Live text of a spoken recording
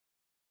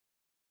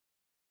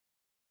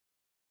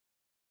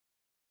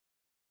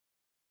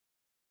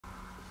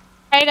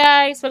Hi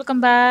guys, welcome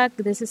back.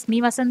 This is me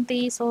Vasanthi.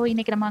 So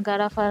இன்னைக்கு நம்ம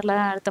God of Warல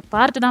அடுத்த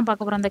part தான்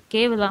பார்க்க போறோம். அந்த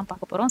கேவ் தான்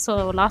பார்க்க போறோம். So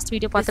last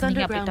video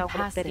பார்த்திருந்தீங்க அப்படினா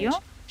உங்களுக்கு தெரியும்.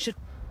 Should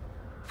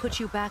put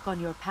you back on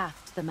your path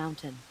to the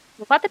mountain.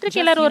 பார்த்துட்டு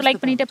இருக்க எல்லாரும் ஒரு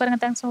லைக் பண்ணிட்டே பாருங்க.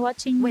 Thanks for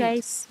watching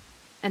guys.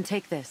 And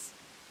take this.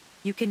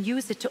 You can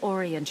use it to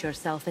orient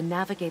yourself and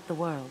navigate the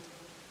world.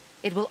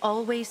 It will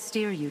always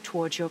steer you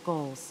towards your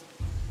goals.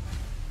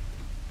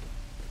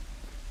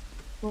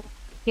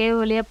 Cave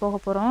வழியா போக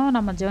போறோம்.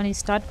 நம்ம ஜர்னி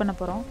ஸ்டார்ட் பண்ண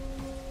போறோம்.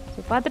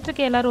 So பார்த்துட்டு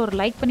இருக்க எல்லாரும் ஒரு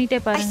லைக் பண்ணிட்டே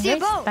பாருங்க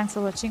guys. Thanks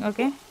for watching.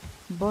 Okay.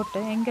 Boat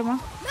எங்கமா?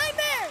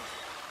 Nightmare.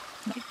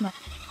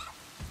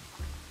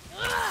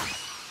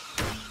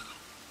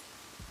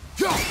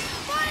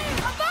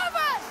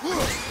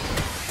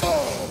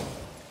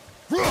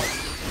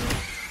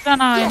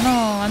 நான்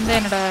இன்னும் வந்து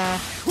என்னோட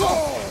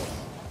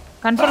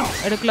கண்ட்ரோல்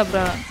எடுக்கல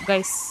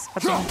guys.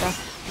 பாத்தீங்களா?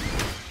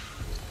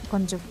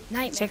 கொஞ்சம்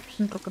செக்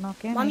பண்ணிருக்கணும்.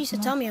 Okay. Mom used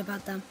to tell me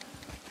about them.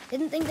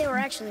 Didn't think they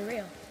were actually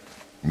real.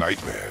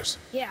 Nightmares.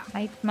 Yeah.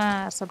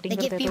 Nightmares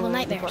அப்படிங்கிறது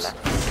போல.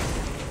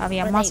 அவ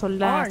அம்மா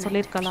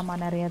சொல்லிருக்கலாமா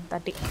நிறைய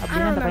தாட்டி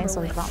அப்படின்னு அந்த பையன்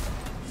சொல்றான்.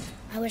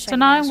 ஸோ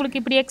நான் உங்களுக்கு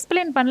இப்படி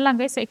எக்ஸ்பிளைன் பண்ணலாம்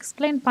கைஸ்.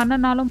 எக்ஸ்பிளைன்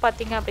பண்ணனாலும்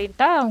பார்த்தீங்க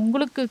அப்படின்ட்டா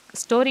உங்களுக்கு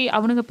ஸ்டோரி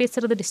அவனுங்க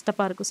பேசுறது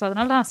டிஸ்டர்பாக இருக்கும். ஸோ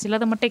அதனால நான்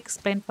சிலதை மட்டும்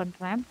எக்ஸ்பிளைன்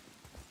பண்ணுறேன்.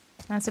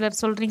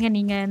 சிலர் சொல்கிறீங்க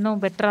நீங்கள்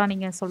இன்னும் பெட்டராக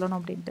நீங்கள் சொல்லணும்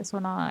அப்படின்ட்டு. ஸோ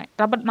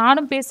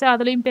நானும்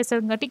அதுலேயும்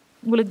பேசுறதுங்காட்டி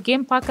உங்களுக்கு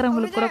கேம்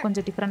பார்க்குறவங்களுக்கு கூட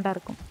கொஞ்சம் டிஃப்ரெண்ட்டாக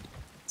இருக்கும்.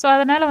 ஸோ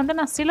அதனால் வந்து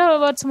நான் சில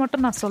வேர்ட்ஸ்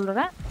மட்டும் நான்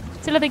சொல்கிறேன்.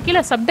 சிலது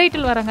கீழே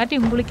சப்டைட்டில் வரங்காட்டி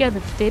உங்களுக்கே அது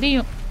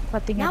தெரியும்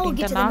பார்த்தீங்க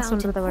அப்படின்ட்டு நான்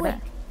சொல்கிறத விட.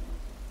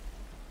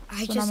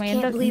 நம்ம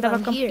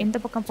எந்த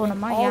பக்கம்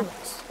போனோமா?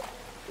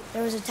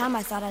 There was a time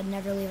I thought I'd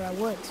never leave our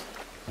woods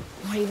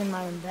or even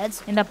my own beds.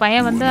 இந்த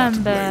பையன் வந்து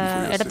அந்த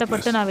இடத்தை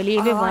பட்டு நான்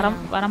வெளியவே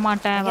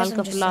வரமாட்டேன்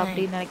வாழ்க்கை ஃபுல்லா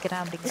அப்படின்னு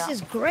நினைக்கிறேன் அப்படிங்கிறான். This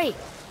is great.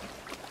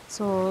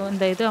 ஸோ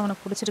இந்த இது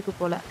அவனுக்கு பிடிச்சிருக்கு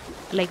போல.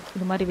 லைக்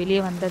இது மாதிரி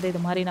வெளியே வந்தது,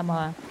 இது மாதிரி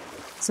நம்ம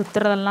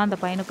சுற்றுறதெல்லாம் அந்த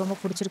பையனுக்கு ரொம்ப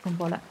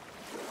பிடிச்சிருக்கும் போல.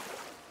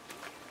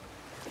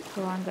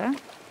 ஸோ வாங்க.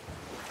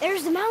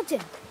 There's the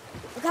mountain.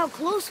 Look how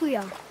close we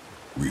are.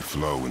 We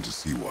flow into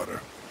seawater.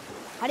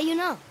 How do you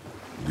know?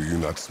 Do you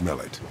not smell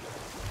it?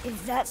 If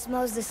that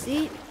smells the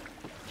sea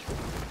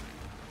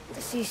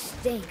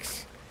stinks.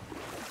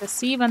 The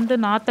sea வந்து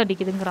நாத்து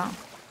அடிக்குதுங்கறான்.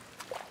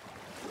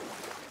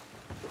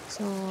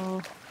 ஸோ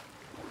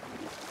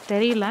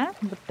தெரியல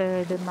but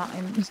இது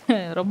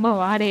ரொம்ப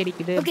வாடை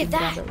அடிக்குது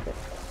அப்படிங்கிறாங்க.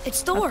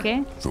 It's Thor. Okay.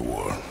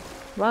 Thor.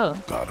 Wow.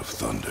 God of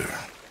thunder.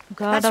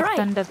 God of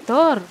thunder,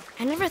 Thor.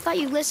 I never thought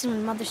you listened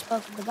when Mother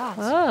spoke of the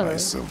gods. Oh. I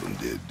seldom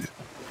did.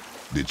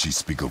 Did she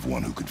speak of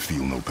one who could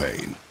feel no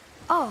pain?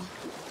 Oh.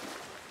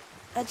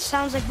 That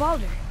sounds like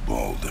Baldur.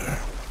 Baldur.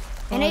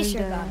 An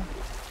Aesir god,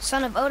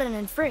 son of Odin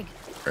and Frigg.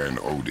 And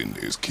Odin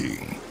is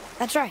king.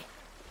 That's right.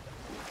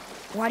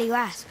 Why do you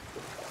ask?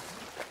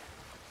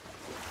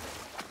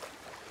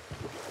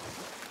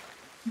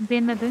 இது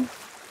என்னது?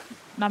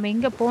 நம்ம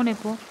எங்க போனோம்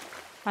இப்போ?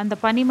 அந்த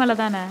பனிமலை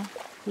தானே?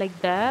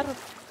 Like there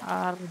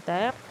are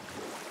தேர்.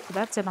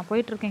 சரி நான்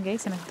போயிட்டு இருக்கேன்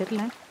கைஸ். எனக்கு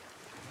தெரியல.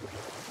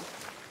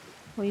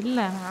 ஓ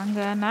இல்லை,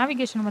 அங்கே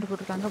நேவிகேஷன் மாதிரி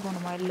போட்டிருக்காங்க. அங்கே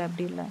போகணுமா? இல்லை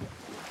அப்படி இல்லை.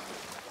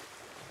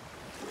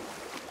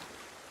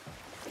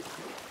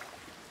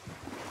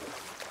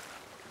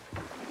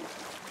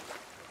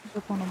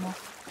 இங்கே போகணுமா?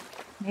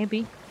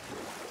 மேபி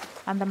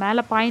அந்த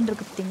மேலே பாயிண்ட்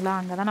இருக்குது பார்த்தீங்களா?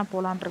 அங்கே தான் நான்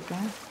போகலான்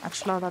இருக்கேன்.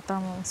 ஆக்சுவலாக அதை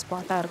தான்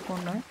ஸ்பாட்டாக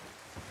இருக்கும்னு.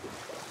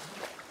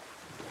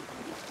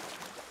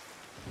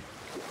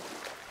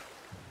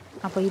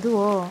 அப்போ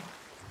இதுவோ?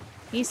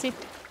 Is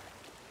it?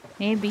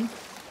 Maybe.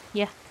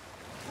 Yeah.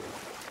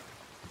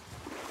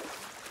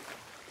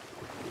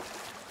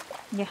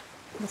 Yeah,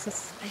 this is.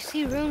 I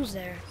see runes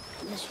there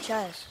in this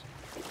chest.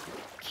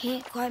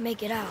 Can't quite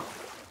make it out.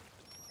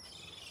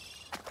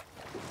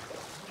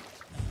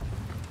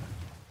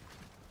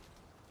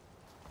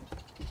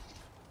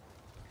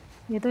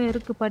 ஏதோ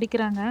இருக்கு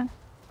படிக்கிறாங்க.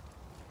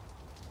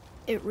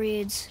 It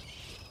reads,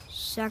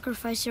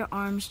 "Sacrifice your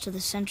arms to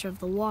the center of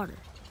the water.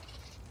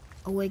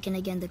 Awaken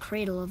again the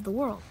cradle of the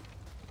world."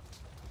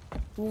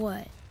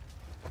 What?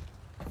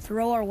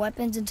 Throw our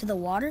weapons into the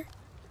water?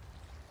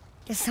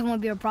 Guess that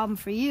won't be a problem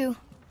for you.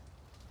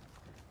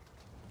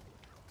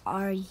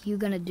 Are you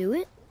gonna do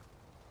it?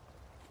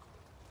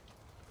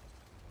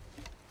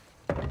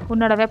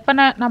 உன்னோட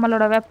வெப்பனை,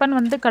 நம்மளோட weapon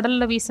வந்து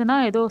கடல்ல வீசினா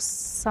ஏதோ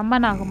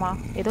summon ஆகுமா?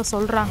 ஏதோ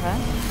சொல்றாங்க.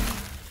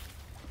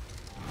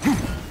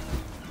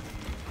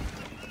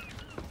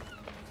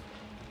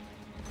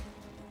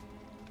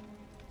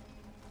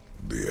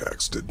 The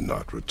axe did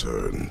not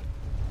return.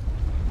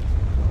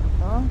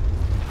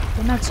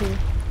 என்னாச்சு?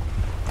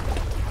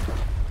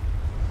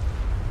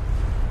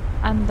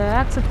 அந்த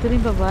ஆக்ஸ்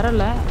திரும்ப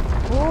வரல.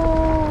 ஓ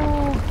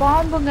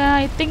பாம்புங்க.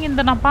 ஐ திங்க்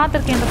இந்த நான்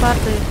பார்த்துருக்கேன் இந்த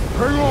பார்த்து.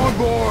 Hang on,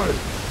 boy.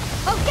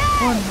 Okay.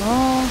 Oh no.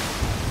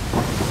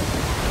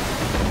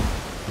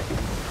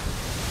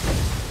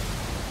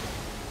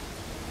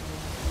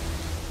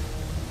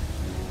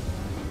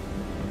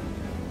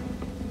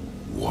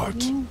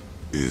 What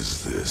is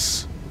this?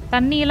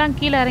 தண்ணி எல்லாம்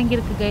கீழ இறங்கி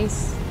இருக்கு गाइस.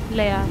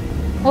 இல்லையா?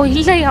 ஓ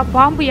இல்லையா,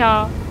 பாம்புயா?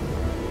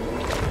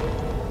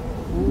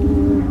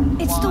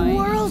 It's the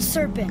world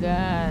serpent.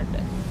 God.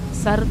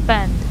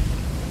 Serpent.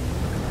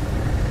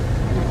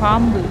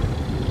 பாம்பு.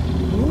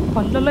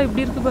 பல்லெல்லாம்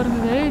எப்படி இருக்கு பாருங்க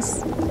guys.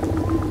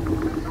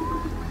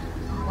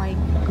 My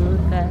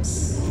goodness.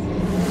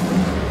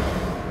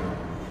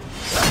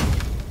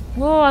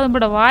 ஓ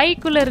அதோட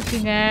வாய்க்குள்ள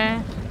இருக்குங்க.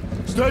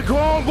 Stay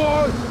calm,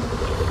 boy.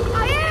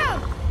 I am.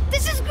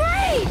 This is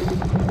great.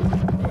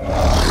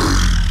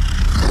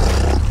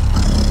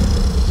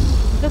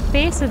 இது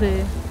பேசுது.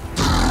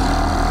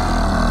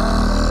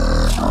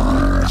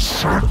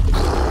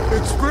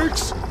 It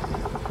speaks?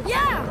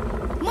 Yeah.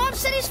 Mom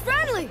said he's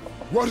friendly.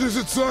 What is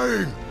it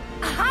saying?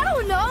 I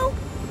don't know.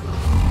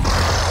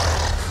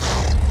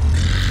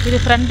 இது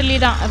ஃப்ரெண்ட்லி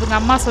தான். அவங்க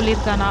அம்மா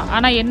சொல்லிருக்கானா.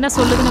 ஆனா என்ன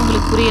சொல்லுதுன்னு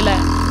உங்களுக்கு புரியல.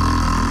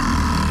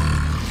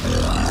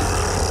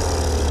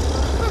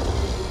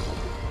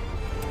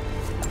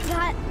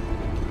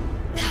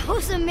 That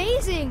was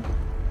amazing.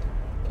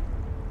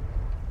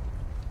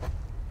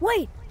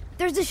 Wait,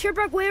 there's the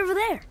shipwreck way over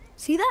there.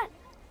 See that?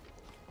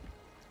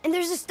 And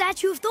there's a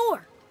statue of Thor.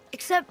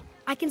 Except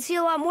I can see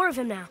a lot more of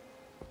him now.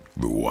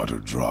 The water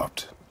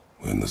dropped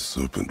when the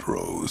serpent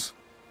rose.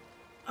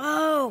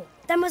 Oh,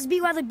 that must be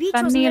why the beach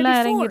wasn't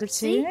there before.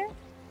 See?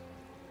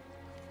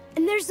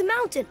 And there's the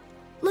mountain.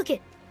 Look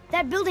it.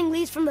 That building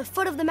leads from the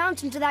foot of the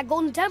mountain to that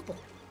golden temple.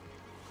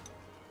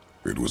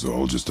 It was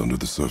all just under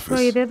the surface.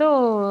 இது ஏதோ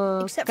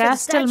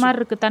castle மாதிரி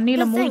இருக்கு.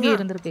 தண்ணில மூழ்கி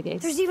இருந்திருக்கு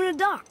guys. There's even a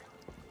dock.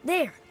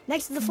 There,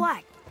 next to the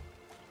flag.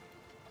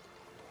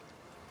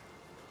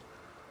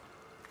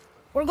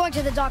 We're going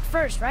to the dock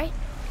first, right?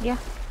 Yeah.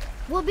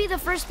 We'll be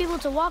the first people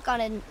to walk on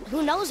it in who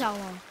knows how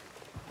long.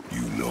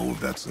 You know of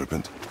that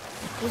serpent?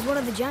 He's one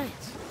of the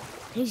giants.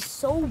 He's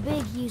so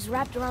big he's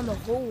wrapped around the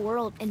whole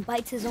world and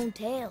bites his own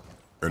tail.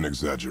 An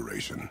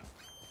exaggeration.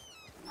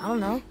 I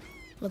don't know.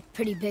 Looked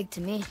pretty big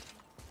to me.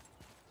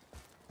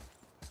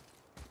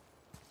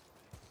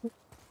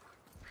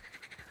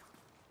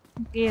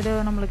 ஏதோ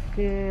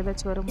நமக்கு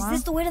ஏதாச்சும் வருமா? Is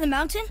this the way to the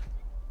mountain?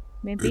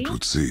 Maybe. It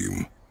would seem.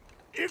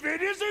 If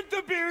it isn't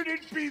the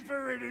bearded beaver,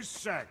 it is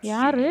sex.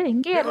 யாரு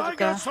இங்க I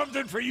இருக்கா? got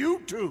something for you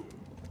too.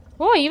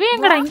 ஓ இவன்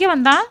எங்கடா இங்க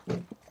வந்தான்?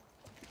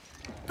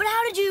 But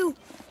how did you?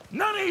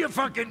 None of your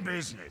fucking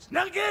business.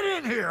 Now get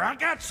in here. I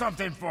got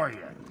something for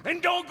you. And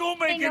don't go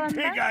making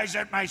pig eyes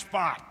at my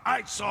spot. I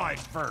saw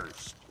it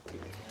first.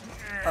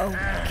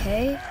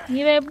 Okay.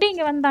 இவன் எப்படி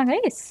இங்க வந்தான்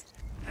guys?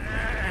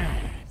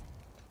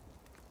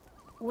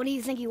 What do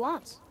you think he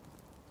wants?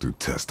 To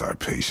test our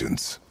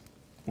patience.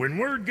 When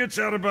word gets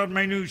out about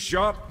my new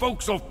shop,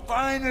 folks will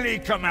finally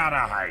come out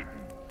of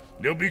hiding.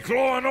 They'll be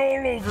clawing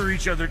all over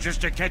each other just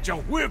to catch a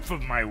whiff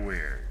of my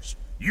wares.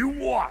 You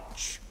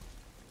watch.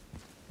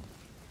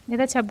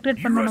 ஏதாச்சும் upgrade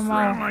You rush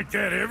பண்ணனுமா? around like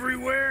that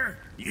everywhere?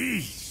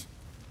 Yeesh.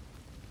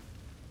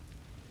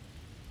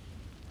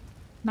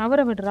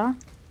 நவர விடுறா.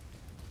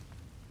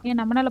 ஏன்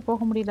நம்மனால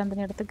போக முடியல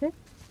அந்த இடத்துக்கு?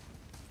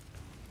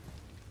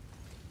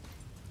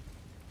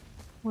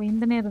 ஓ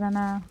இந்த நேரம்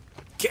தானா?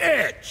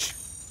 Catch.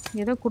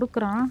 ஏதோ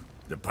குடுக்குறான்.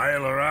 The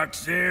pile of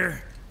rocks there?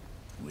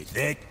 With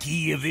that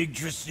key of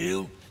Yggdrasil,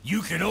 you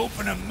can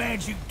open a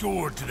magic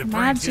door to the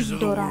branches of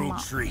the world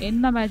tree.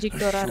 என்ன magic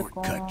door A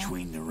இருக்கும்? shortcut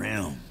between the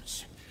realms.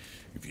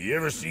 If you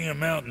ever see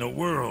him out in the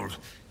world,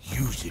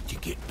 use it to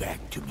get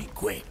back to me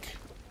quick.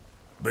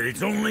 But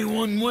it's only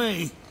one way.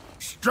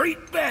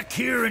 Straight back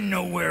here and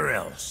nowhere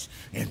else.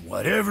 And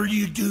whatever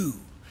you do,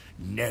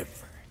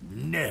 never,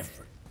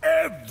 never,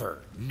 ever,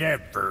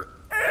 never,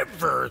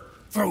 ever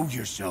throw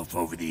yourself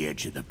over the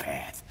edge of the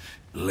path,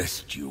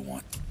 lest you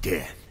want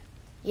death.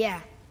 Yeah,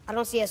 I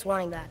don't see us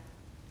wanting that.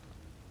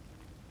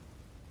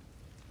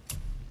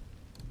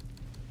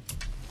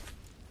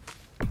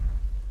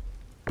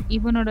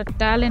 இவனோட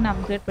talent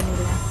upgrade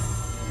பண்ணிடுவேன்.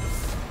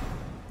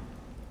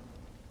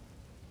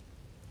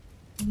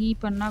 ஈ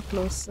பண்ணா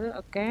close.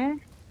 Okay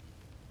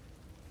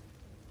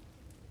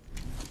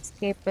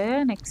escape.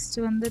 Next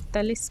வந்து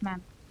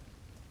தலிஸ்மேன்.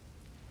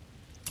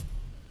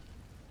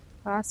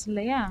 காசு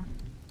இல்லையா?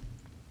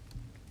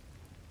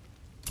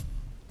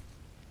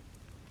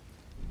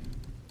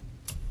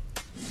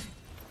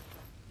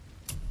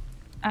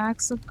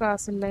 ஆக்ஸும்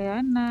காசு இல்லையா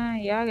என்ன?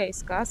 யா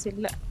guys காசு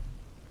இல்லை.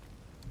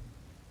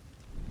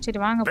 சரி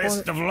வாங்க போகுது.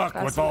 Best of luck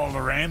with all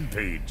the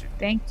rampage.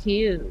 Thank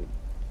you.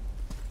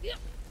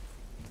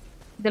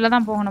 இதில்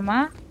தான் போகணுமா?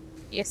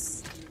 எஸ்.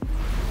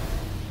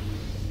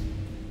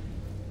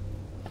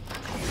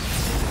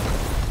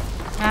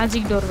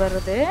 மேஜிக் டோர்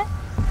வருது.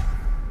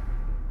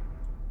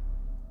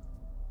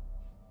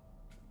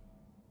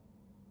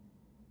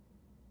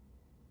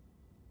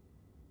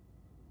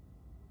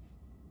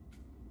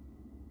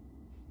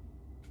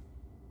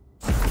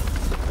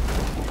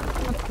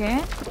 ஓகே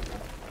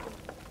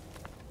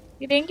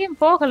இது எங்கேயும்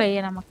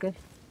போகலையே நமக்கு.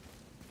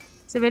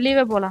 சரி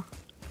வெளியவே போகலாம்.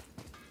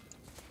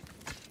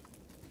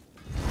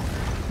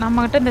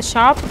 நம்மகிட்ட இந்த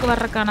ஷாப்புக்கு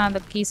வர்றதுக்கான அந்த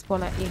கீஸ்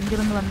போல்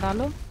எங்கிருந்து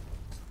வந்தாலும்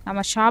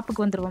நம்ம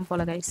ஷாப்புக்கு வந்துடுவோம்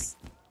போல் கைஸ்.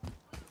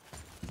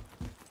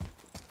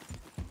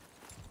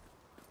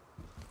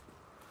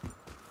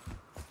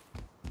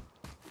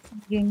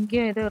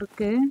 எங்கேயோ ஏதோ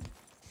இருக்கு.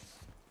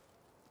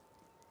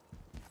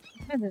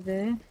 என்னது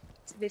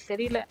இது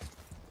தெரியல.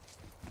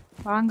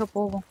 வாங்க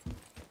போவோம்.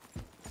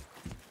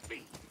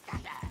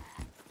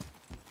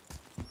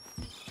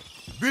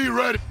 Be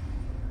ready.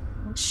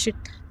 Oh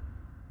shit.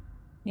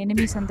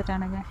 Enemies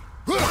வந்துட்டானுங்க.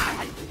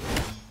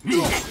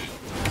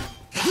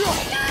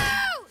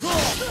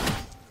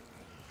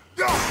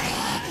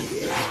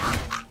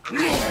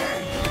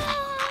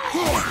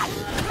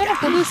 என்ன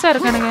புதுசா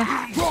இருக்கானுங்க.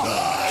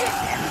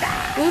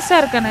 புதுசா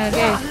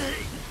இருக்கானுங்க.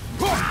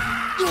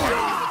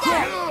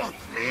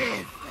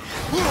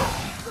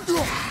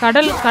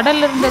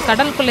 கடல்ல இருந்து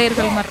கடல்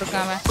கொள்ளையர்கள் மாதிரி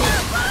இருக்காங்க.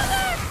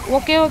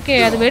 ஓகே ஓகே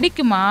அது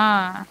வெடிக்குமா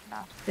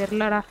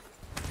தெரியலடா.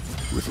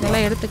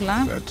 இதெல்லாம்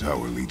எடுத்துக்கலாம். That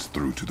tower leads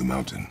through to the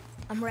mountain.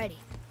 I'm ready.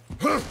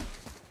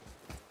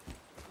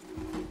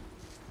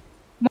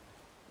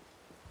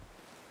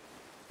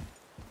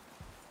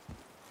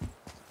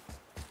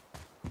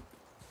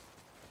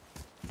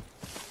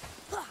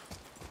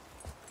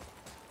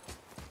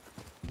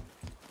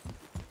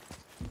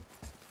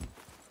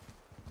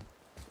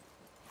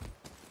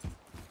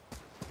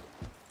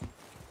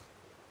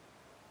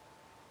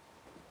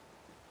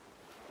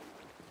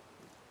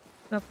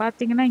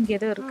 பாத்தீங்கன்னா இங்க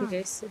ஏதோ இருக்கு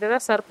गाइस.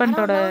 இதுதான்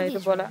சர்பெண்டோட இது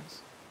போல.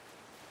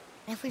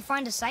 If we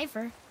find a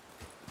cipher,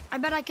 I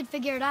bet I could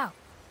figure it out.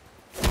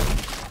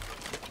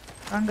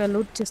 அங்க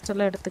லூட் செஸ்ட்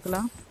எல்லாம்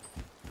எடுத்துக்கலாம்.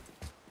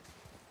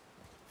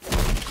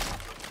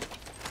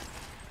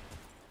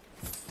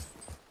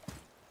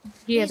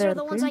 These are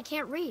the ones I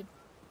can't read.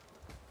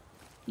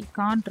 You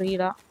can't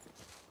read.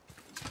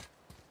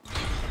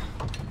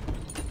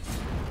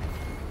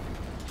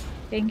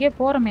 எங்கே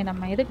போறோமே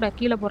நம்ம எதுக்குடா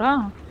கீழ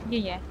போறோம்?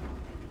 இங்க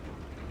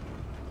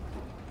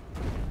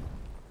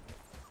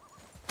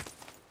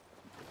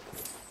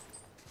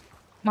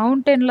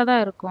மவுண்டன்ல தான்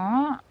இருக்கும்.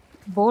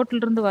 போட்ல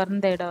இருந்து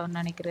வந்த இடம்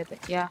நினைக்கிறது.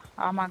 யா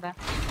ஆமாங்க.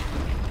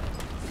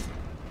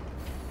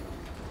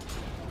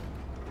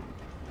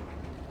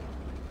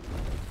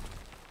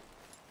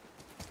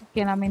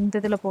 ஓகே நாம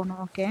இந்த இதுல போணும்.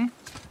 ஓகே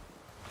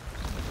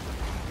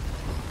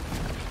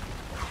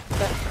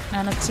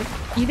நினைச்சு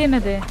இது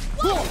என்னது?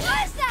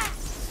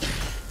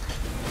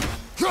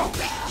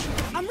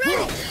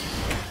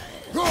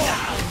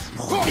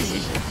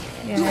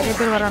 நிறைய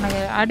பேர்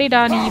வரானுங்க.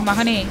 அடிடா நீ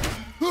மகனே.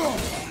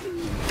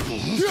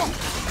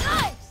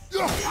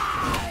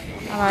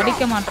 அவன்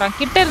அடிக்க மாட்டான்.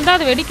 கிட்ட இருந்தா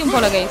அது வெடிக்கும்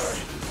போல गाइस.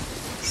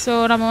 சோ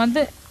நம்ம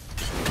வந்து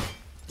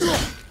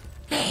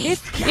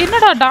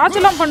என்னடா டாஜ்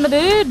எல்லாம்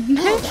பண்ணுது?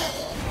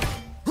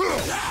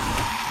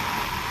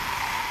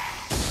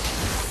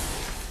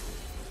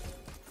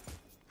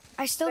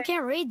 I still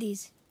can't read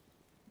these.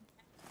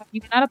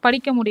 இவனால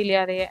படிக்க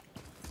முடியலையா அதையே?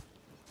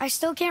 I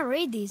still can't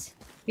read these.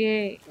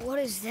 ஏய்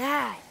What is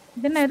that?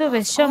 இது என்ன ஏதோ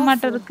விஷம்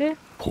மாட்ட இருக்கு?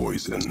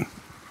 Poison.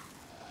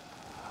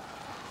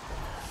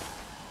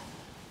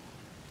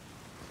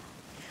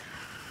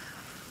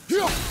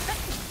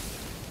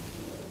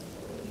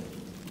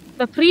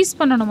 இத ஃப்ரீஸ்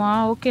பண்ணணுமா?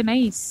 Okay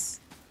nice.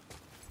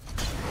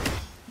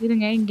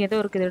 இருங்க இங்க ஏதோ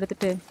இருக்குது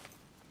எடுத்துட்டு.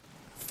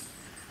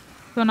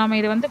 சோ நாம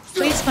இத வந்து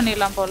ஃப்ரீஸ்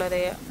பண்ணிடலாம் போல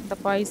இந்த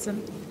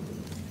பாய்சன்.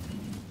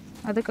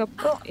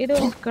 அதுக்கப்புறம் ஏதோ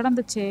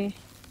கடந்துச்சே.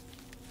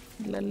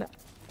 இல்ல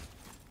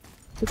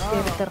இதுக்கு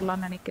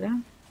எடுத்துறலாம்னு நினைக்கிறேன்.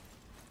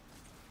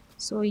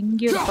 சோ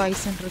இங்க ஒரு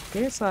பாய்சன்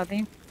இருக்கு. சோ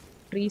அதையும்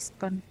ஃப்ரீஸ்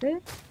பண்ணிட்டு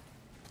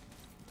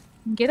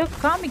இங்க ஏதோ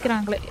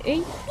காமிக்கிறாங்களே.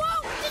 ஏய்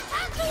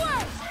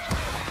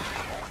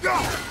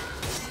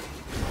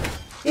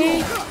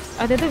ஏய்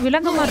அது ஏதோ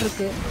விலங்கு மாதிரி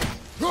இருக்கு.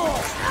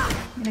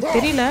 எனக்கு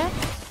தெரியல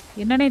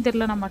என்னன்னே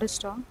தெரியல. நம்ம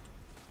அடிச்சிட்டோம்.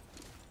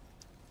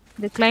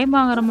 இது கிளைம்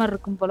ஆகுற மாதிரி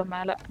இருக்கும் போல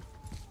மேல.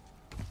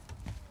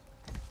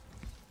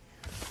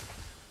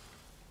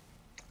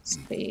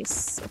 Space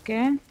okay.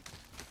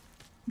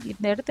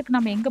 இந்த இடத்துக்கு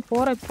நம்ம எங்க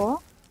போறோம் இப்போ?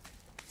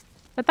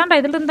 அதான்டா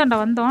இதுல இருந்து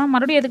தான்டா வந்தோம்.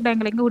 மறுபடியும் எதுக்குடா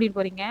எங்களை எங்க கூட்டிட்டு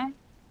போறீங்க?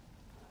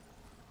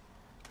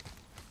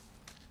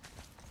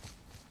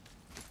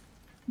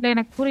 இல்ல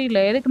எனக்கு புரியல.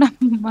 எதுக்கு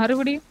நம்ம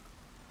மறுபடியும்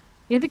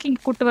எதுக்கு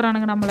இங்க கூட்டு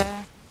வரானுங்க நம்மள?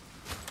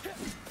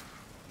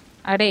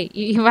 அடே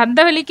வந்த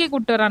வழிக்கே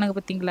கூட்டு வரானுங்க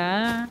பாத்தீங்களா?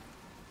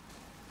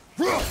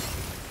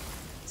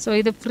 சோ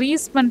இத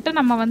ஃப்ரீஸ் பண்ணிட்டு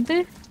நம்ம வந்து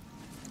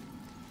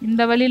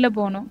இந்த வழியில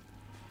போணும்.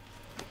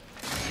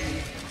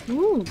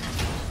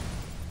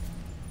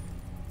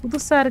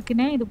 புதுசா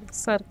இருக்குனே. இது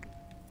புதுசா இருக்கு.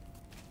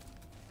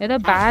 ஏதோ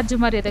பேட்ஜ்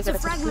மாதிரி ஏதோ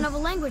கிடைச்சிருக்கு. It's a fragment of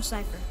a language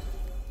cipher.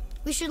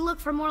 We should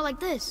look for more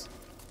like this.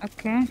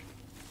 Okay.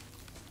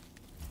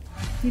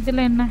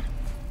 இதுல என்ன?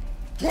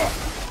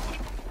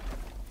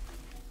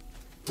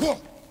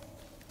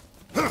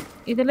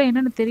 இதுல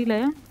என்னன்னு தெரியல.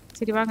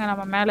 சரி வாங்க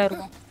நம்ம மேல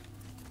இருக்கோம்.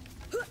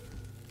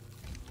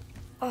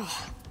 Oh,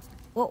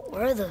 what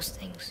were those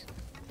things?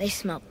 They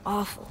smelled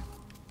awful.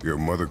 Your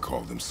mother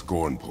called them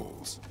scorn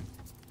poles.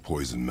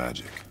 Poison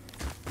magic.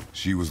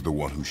 She was the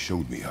one who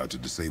showed me how to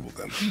disable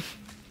them.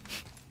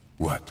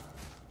 What?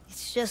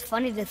 It's just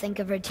funny to think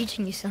of her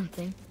teaching you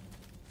something.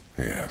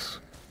 Yes.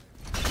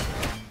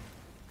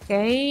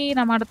 Okay,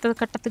 நம்ம அடுத்த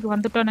கட்டத்துக்கு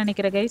வந்துட்டோம்னு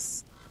நினைக்கிறேன் guys.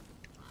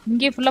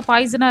 இங்கே ஃபுல்லா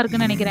பாய்சனா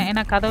இருக்குன்னு நினைக்கிறேன்.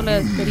 ஏன்னா கதவுல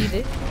தெரியுது.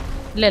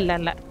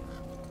 இல்ல.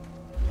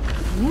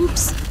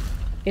 ஊப்ஸ்.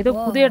 ஏதோ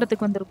புது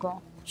இடத்துக்கு வந்திருக்கோம்.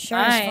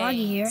 Sure is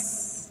foggy here.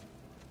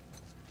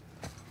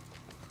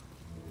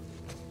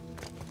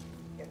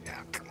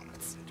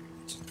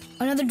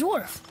 Another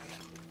dwarf.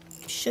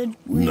 Should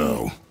we? No.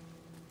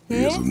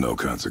 Okay. He is of no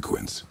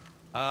consequence.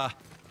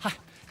 Hi,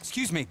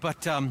 excuse me,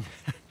 but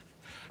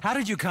how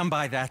did you come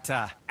by that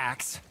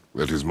axe?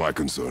 That is my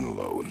concern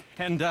alone.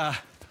 And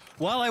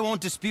while I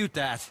won't dispute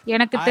that,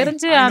 எனக்கு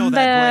தெரிஞ்சு I know அந்த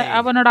that blade.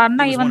 அவனோட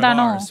அண்ணா It was இவன் one of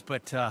தானோ? ours,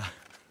 but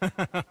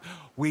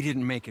we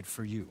didn't make it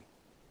for you.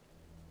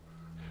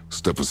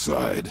 Step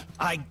aside.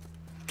 I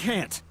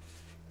can't.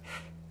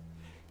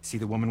 See,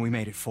 the woman we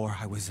made it for,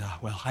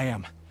 well, I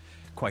am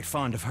quite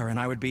fond of her, and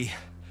I would be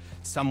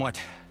somewhat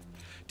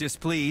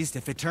displeased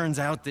if it turns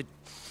out that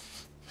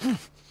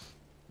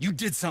you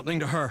did something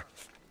to her.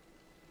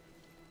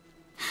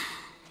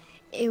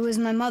 It was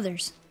my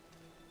mother's.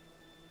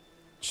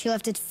 She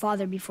left its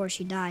father before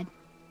she died.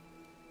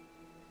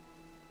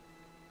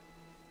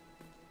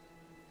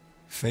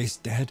 Face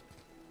dead?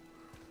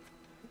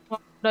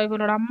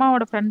 இவனோட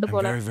அம்மாவோட friend I'm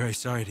போல. very, very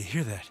sorry to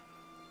hear that.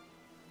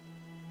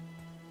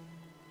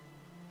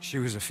 She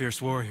was a fierce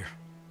warrior.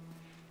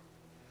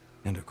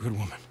 And a good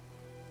woman.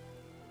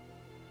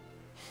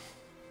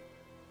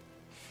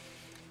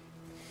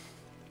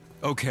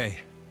 Okay.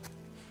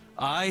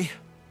 I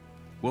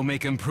will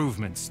make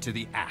improvements to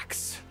the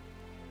axe.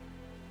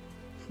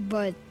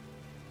 But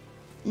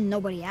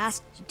nobody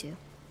asked you to.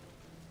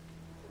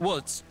 Well,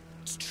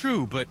 it's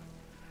true, but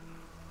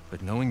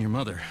knowing your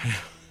mother,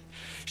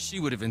 she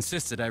would have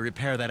insisted I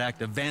repair that act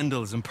of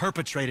vandalism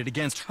perpetrated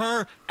against her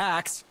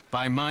axe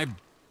by my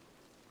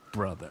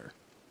brother.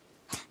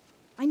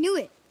 I knew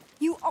it.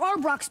 You are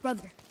Brock's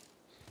brother.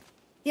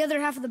 The other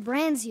half of the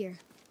brand's here.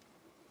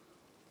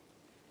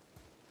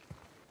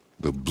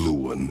 The blue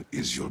one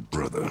is your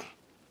brother.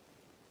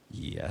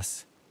 Yes.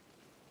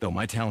 Though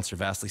my talents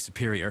are vastly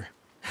superior.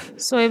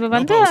 So இவ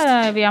வந்து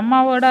இவ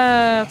அம்மாவோட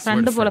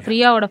friend போல,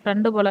 பிரியாவோட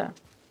friend போல.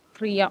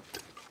 Priya.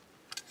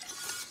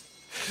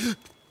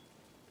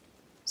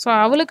 So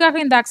அவளுக்காக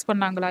இந்த aux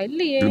பண்ணாங்களா?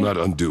 இல்லையே. Do not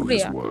undo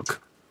his work.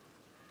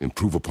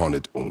 Improve upon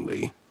it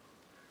only.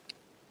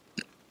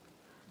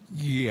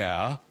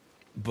 Yeah,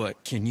 but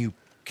can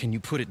you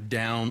put it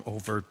down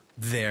over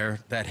there?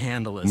 That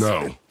handle is No.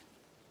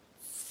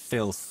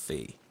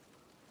 Filthy.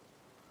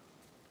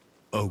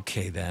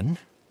 Okay then.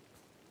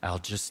 I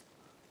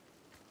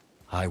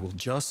will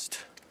just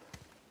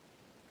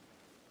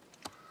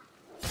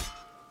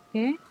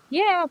Okay.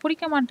 ஏன்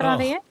பிடிக்க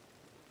மாட்டறானே?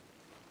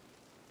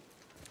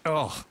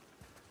 Oh.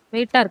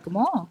 வெயிட்டா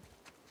இருக்குமோ?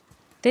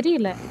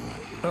 தெரியல.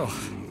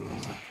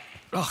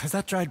 Oh, is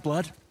that dried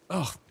blood?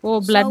 Oh,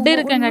 blood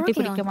இருக்கங்காட்டி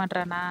பிடிக்க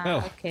மாட்டறானா?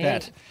 Okay.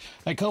 That.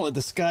 I call it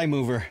the sky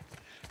mover.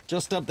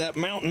 Just up that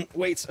mountain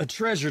waits a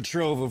treasure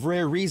trove of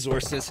rare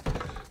resources.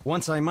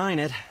 Once I mine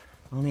it,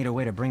 I'll need a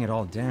way to bring it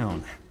all down.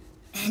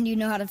 And you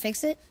know how to fix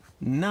it?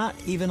 Not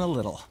even a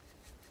little.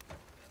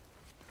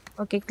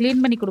 Okay, clean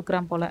பண்ணி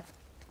குடுக்குறான் போல.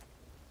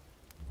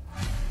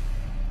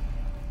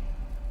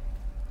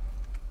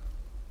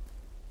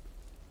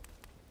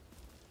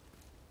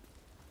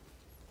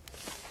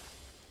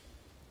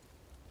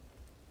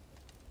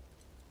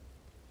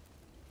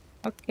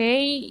 Okay,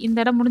 இந்த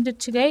இடம்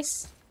முடிஞ்சிடுச்சு guys.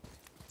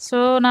 So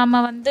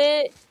நாம் வந்து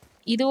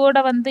இதோட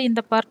வந்து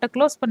இந்த பார்ட்டை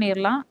க்ளோஸ்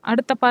பண்ணிடலாம்.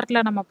 அடுத்த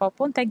பார்ட்டில் நம்ம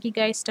பார்ப்போம். Thank you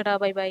guys. டடா,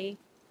 பை பை.